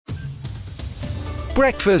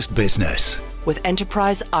Breakfast Business with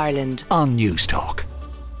Enterprise Ireland on News Talk.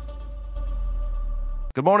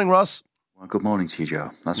 Good morning, Russ. Well, good morning to you, Joe.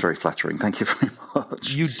 That's very flattering. Thank you very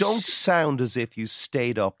much. You don't sound as if you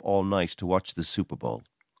stayed up all night to watch the Super Bowl.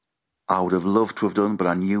 I would have loved to have done, but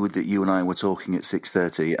I knew that you and I were talking at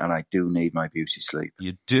 6:30, and I do need my beauty sleep.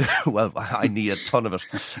 You do? Well, I need a ton of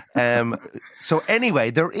it. So anyway,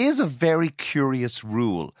 there is a very curious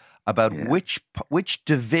rule about which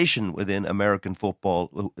division within American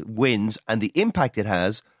football wins and the impact it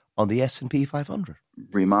has on the S&P 500.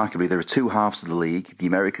 Remarkably, there are two halves of the league, the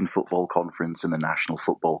American Football Conference and the National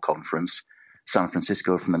Football Conference. San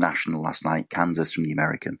Francisco from the National last night, Kansas from the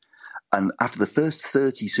American. And after the first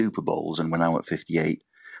 30 Super Bowls, and we're now at 58,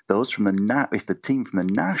 those from if the team from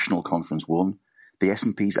the National Conference won, the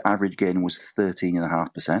S&P's average gain was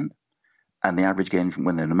 13.5%. And the average gain from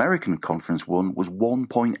when the American Conference won was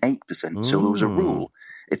 1.8%. So there was a rule.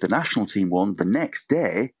 If the national team won, the next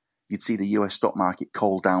day, you'd see the US stock market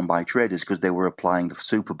called down by traders because they were applying the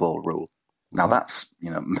Super Bowl rule. Now that's,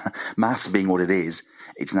 maths being what it is,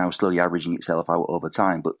 it's now slowly averaging itself out over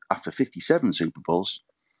time. But after 57 Super Bowls,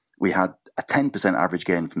 we had a 10% average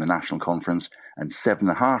gain from the National Conference and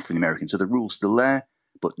 7.5% from the American. So the rule's still there,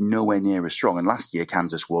 but nowhere near as strong. And last year,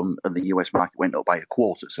 Kansas won, and the US market went up by a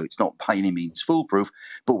quarter. So it's not by any means foolproof.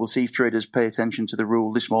 But we'll see if traders pay attention to the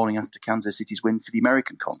rule this morning after Kansas City's win for the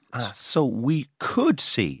American Conference. So we could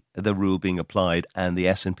see the rule being applied and the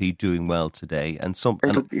S&P doing well today. And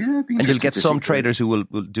you'll get some traders who will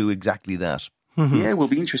do exactly that. Yeah, it will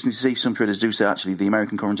be interesting to see. Some traders do say actually the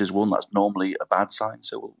American Conference has won. That's normally a bad sign.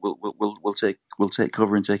 So we'll take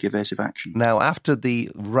cover and take evasive action. Now, after the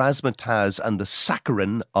razzmatazz and the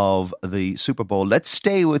saccharine of the Super Bowl, let's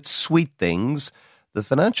stay with sweet things. The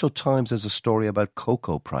Financial Times has a story about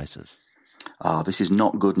cocoa prices. This is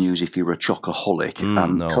not good news if you're a chocoholic.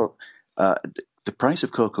 No. The price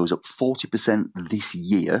of cocoa is up 40% this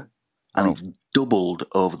year, and it's doubled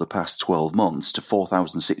over the past 12 months to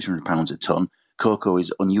 £4,600 a tonne. Cocoa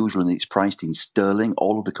is unusual and it's priced in sterling.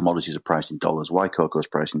 All of the commodities are priced in dollars. Why cocoa is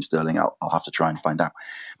priced in sterling, I'll have to try and find out.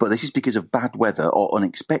 But this is because of bad weather or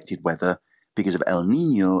unexpected weather, because of El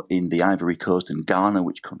Nino in the Ivory Coast and Ghana,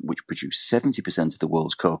 which produce 70% of the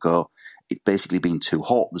world's cocoa. It's basically been too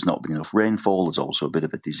hot. There's not been enough rainfall. There's also a bit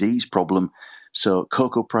of a disease problem. So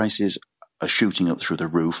cocoa prices are shooting up through the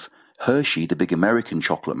roof. Hershey, the big American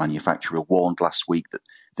chocolate manufacturer, warned last week that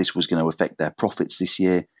this was going to affect their profits this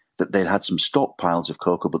year, that they'd had some stockpiles of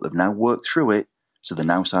cocoa, but they've now worked through it. So they're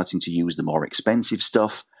now starting to use the more expensive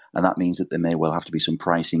stuff. And that means that there may well have to be some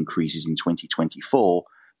price increases in 2024,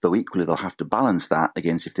 though equally they'll have to balance that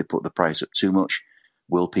against if they put the price up too much.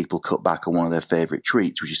 Will people cut back on one of their favourite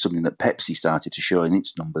treats, which is something that Pepsi started to show in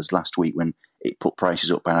its numbers last week when it put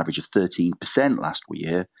prices up by an average of 13% last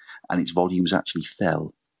year, and its volumes actually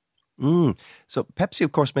fell. So Pepsi,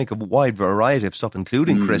 of course, make a wide variety of stuff,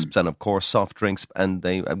 including crisps and, of course, soft drinks, and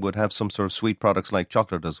they would have some sort of sweet products like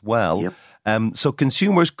chocolate as well. Yep. So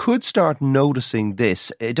consumers could start noticing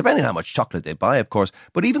this, depending on how much chocolate they buy, of course,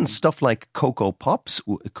 but even stuff like Cocoa Pops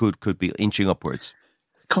could be inching upwards.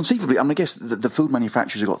 Conceivably, I guess the food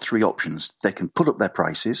manufacturers have got three options. They can put up their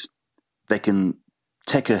prices, they can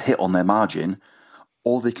take a hit on their margin,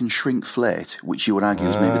 or they can shrinkflate, which you would argue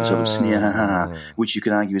is maybe the sort of sneer, which you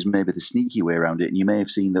can argue is maybe the sneaky way around it. And you may have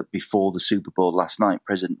seen that before the Super Bowl last night,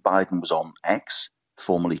 President Biden was on X,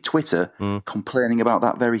 formerly Twitter, complaining about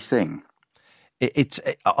that very thing. It's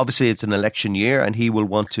obviously it's an election year, and he will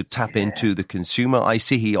want to tap into the consumer. I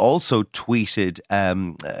see he also tweeted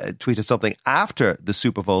something after the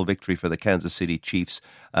Super Bowl victory for the Kansas City Chiefs,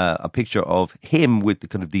 a picture of him with the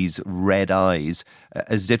kind of these red eyes,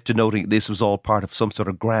 as if denoting this was all part of some sort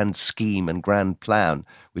of grand scheme and grand plan,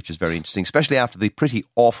 which is very interesting, especially after the pretty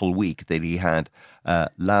awful week that he had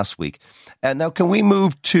last week. Now, can we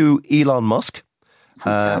move to Elon Musk?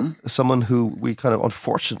 Someone who we kind of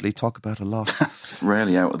unfortunately talk about a lot.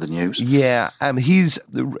 Rarely out of the news. Yeah, he's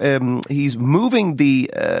moving the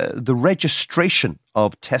registration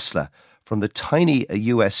of Tesla from the tiny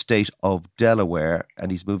US state of Delaware, and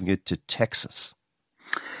he's moving it to Texas.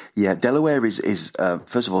 Yeah, Delaware is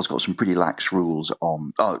first of all, it's got some pretty lax rules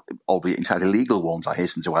on, albeit entirely legal ones, I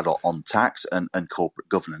hasten to add, on tax and corporate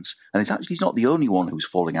governance. And he's not the only one who's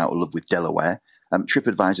falling out of love with Delaware.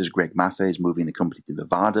 TripAdvisor's Greg Maffei is moving the company to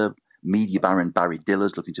Nevada. Media baron Barry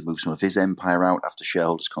Diller's looking to move some of his empire out after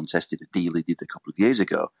shareholders contested a deal he did a couple of years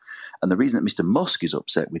ago. And the reason that Mr. Musk is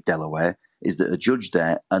upset with Delaware is that a judge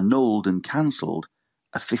there annulled and cancelled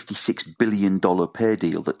a $56 billion pay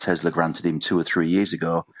deal that Tesla granted him 2 or 3 years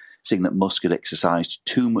ago, saying that Musk had exercised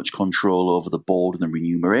too much control over the board and the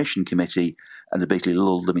remuneration committee and they basically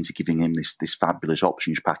lulled them into giving him this fabulous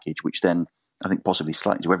options package, which then, I think possibly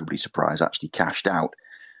slightly to everybody's surprise, actually cashed out.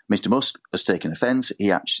 Mr. Musk has taken offence.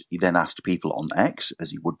 He then asked people on X,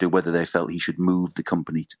 as he would do, whether they felt he should move the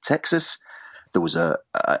company to Texas. There was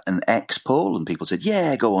an X poll, and people said,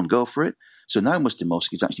 yeah, go for it. So now Mr.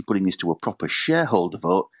 Musk is actually putting this to a proper shareholder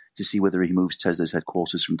vote to see whether he moves Tesla's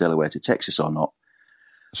headquarters from Delaware to Texas or not.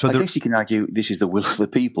 So I guess you can argue this is the will of the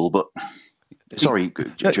people, but... Sorry,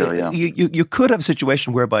 Joe, yeah. You could have a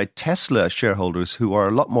situation whereby Tesla shareholders who are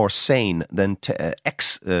a lot more sane than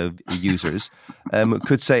X users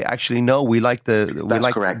could say, actually, no, we like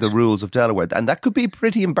the rules of Delaware. And that could be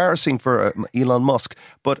pretty embarrassing for Elon Musk.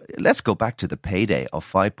 But let's go back to the payday of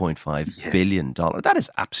 $5.5 billion. That is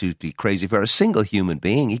absolutely crazy for a single human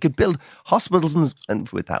being. He could build hospitals and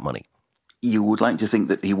with that money. You would like to think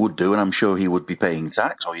that he would do, and I'm sure he would be paying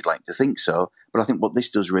tax, or you'd like to think so. But I think what this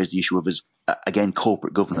does raise the issue of is, again,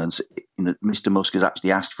 corporate governance. Mr. Musk has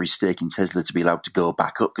actually asked for his stake in Tesla to be allowed to go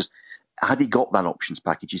back up, because had he got that options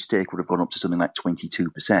package, his stake would have gone up to something like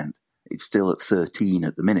 22%. It's still at 13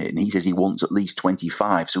 at the minute, and he says he wants at least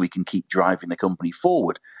 25 so he can keep driving the company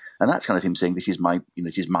forward. And that's kind of him saying, this is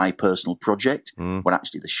my personal project, when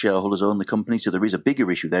actually the shareholders own the company. So there is a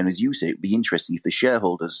bigger issue there. And as you say, it'd be interesting if the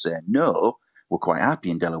shareholders say, no, we're quite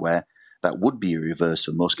happy in Delaware. That would be a reverse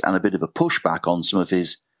for Musk and a bit of a pushback on some of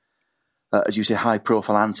his, as you say,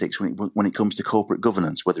 high-profile antics when it comes to corporate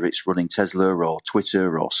governance, whether it's running Tesla or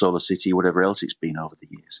Twitter or Solar City or whatever else it's been over the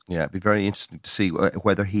years. Yeah, it'd be very interesting to see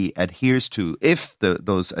whether he adheres to, if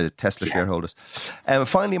those Tesla shareholders.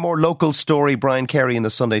 Finally, a more local story. Brian Carey in the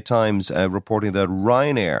Sunday Times reporting that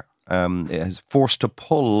Ryanair is forced to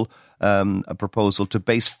pull a proposal to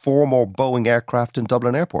base 4 more Boeing aircraft in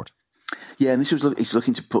Dublin Airport. Yeah, and it's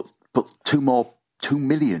looking to put 2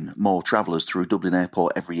 million more travellers through Dublin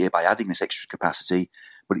Airport every year by adding this extra capacity,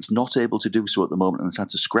 but it's not able to do so at the moment and it's had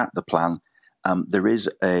to scrap the plan. There is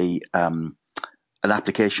an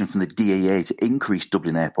application from the DAA to increase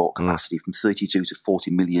Dublin Airport capacity from 32 to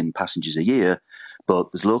 40 million passengers a year, but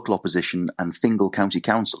there's local opposition and Fingal County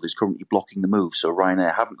Council is currently blocking the move, so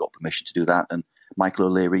Ryanair haven't got permission to do that, and Michael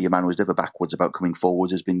O'Leary, a man who was never backwards about coming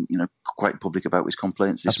forward, has been, quite public about his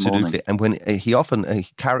complaints this morning. And when he often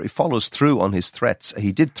follows through on his threats,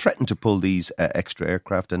 he did threaten to pull these extra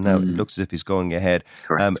aircraft, and now it looks as if he's going ahead.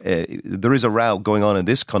 There is a row going on in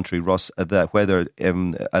this country, Russ, that whether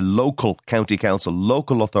a local county council,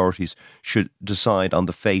 local authorities should decide on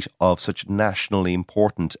the fate of such nationally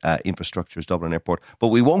important infrastructure as Dublin Airport. But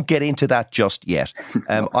we won't get into that just yet.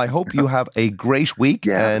 I hope you have a great week.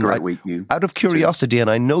 Yeah, a great week, you. Out of curiosity, and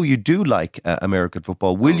I know you do like American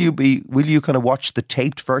football. Will you kind of watch the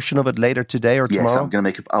taped version of it later today or tomorrow?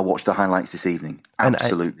 Yes, I'll watch the highlights this evening.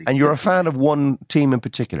 Absolutely. And you're a fan of one team in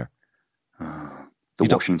particular? The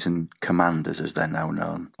Washington Commanders, as they're now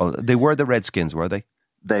known. Oh, they were the Redskins, were they?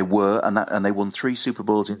 They were, and they won 3 Super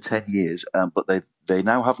Bowls in 10 years, but they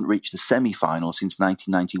now haven't reached the semi-final since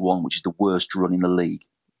 1991, which is the worst run in the league.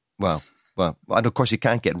 Well, and of course you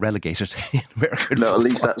can't get relegated in American football. At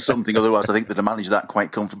least that's something. Otherwise, I think they'd have managed that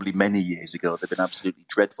quite comfortably many years ago. They've been absolutely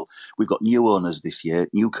dreadful. We've got new owners this year,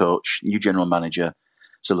 new coach, new general manager.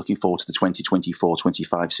 So looking forward to the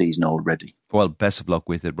 2024-25 season already. Well, best of luck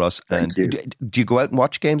with it, Russ. Thank you. Do you go out and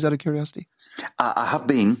watch games out of curiosity? I have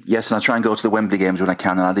been, yes, and I try and go to the Wembley games when I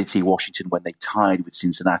can. And I did see Washington when they tied with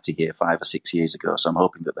Cincinnati here 5 or 6 years ago. So I'm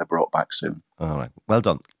hoping that they're brought back soon. All right. Well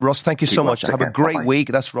done. Russ, thank you so much. Have a great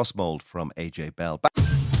week. That's Russ Mould from AJ Bell.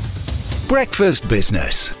 Breakfast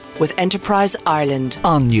Business with Enterprise Ireland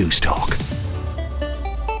on News Talk.